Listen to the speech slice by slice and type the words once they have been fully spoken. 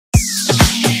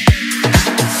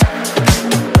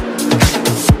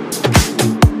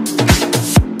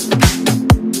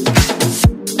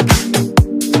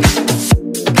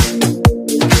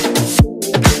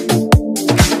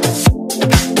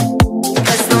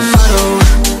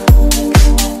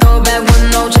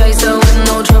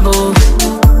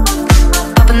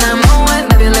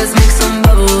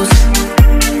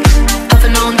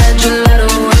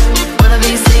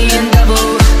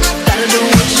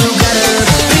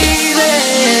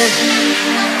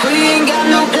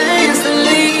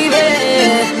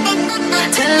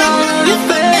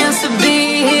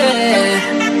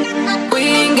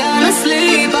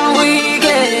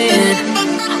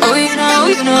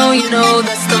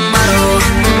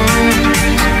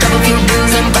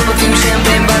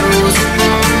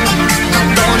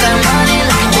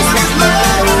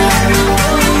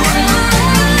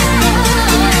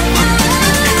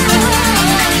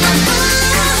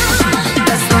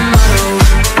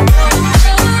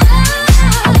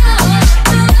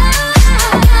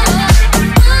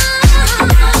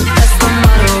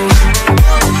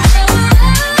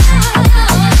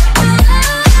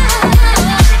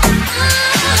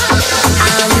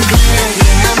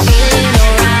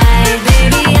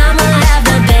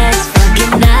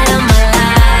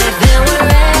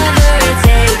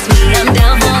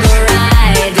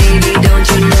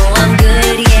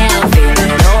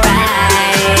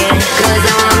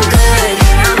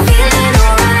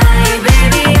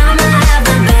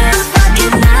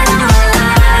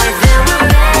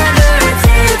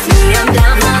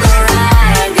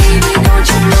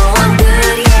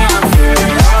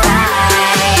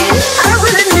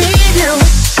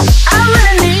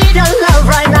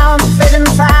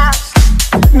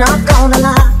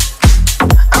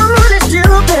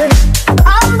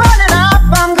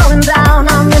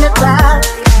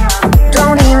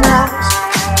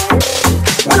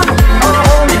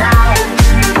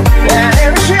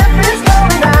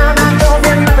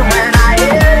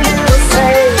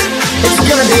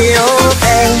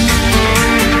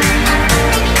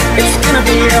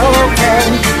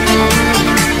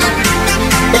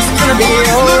be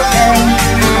okay.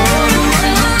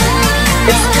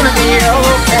 It's gonna be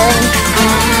okay.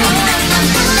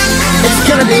 It's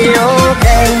gonna be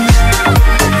okay.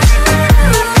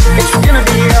 It's gonna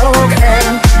be okay.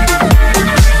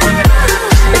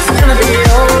 It's gonna be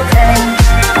okay.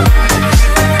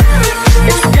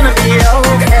 It's gonna be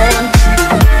okay.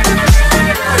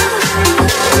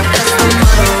 That's the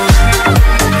motto.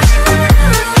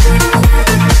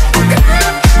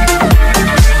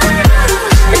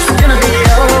 It's gonna be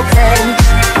okay.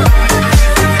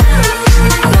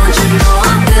 Don't you know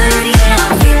I'm good? Yeah,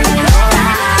 I'm feeling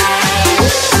alright.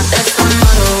 That's the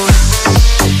motto.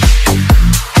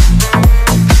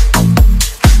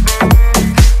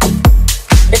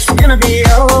 It's gonna be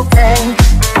okay.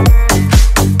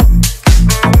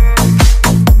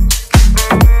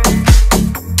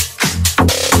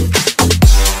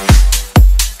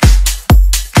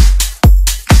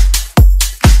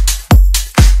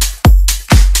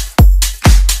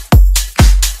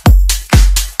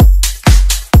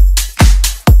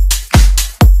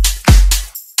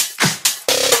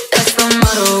 That's the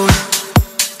motto.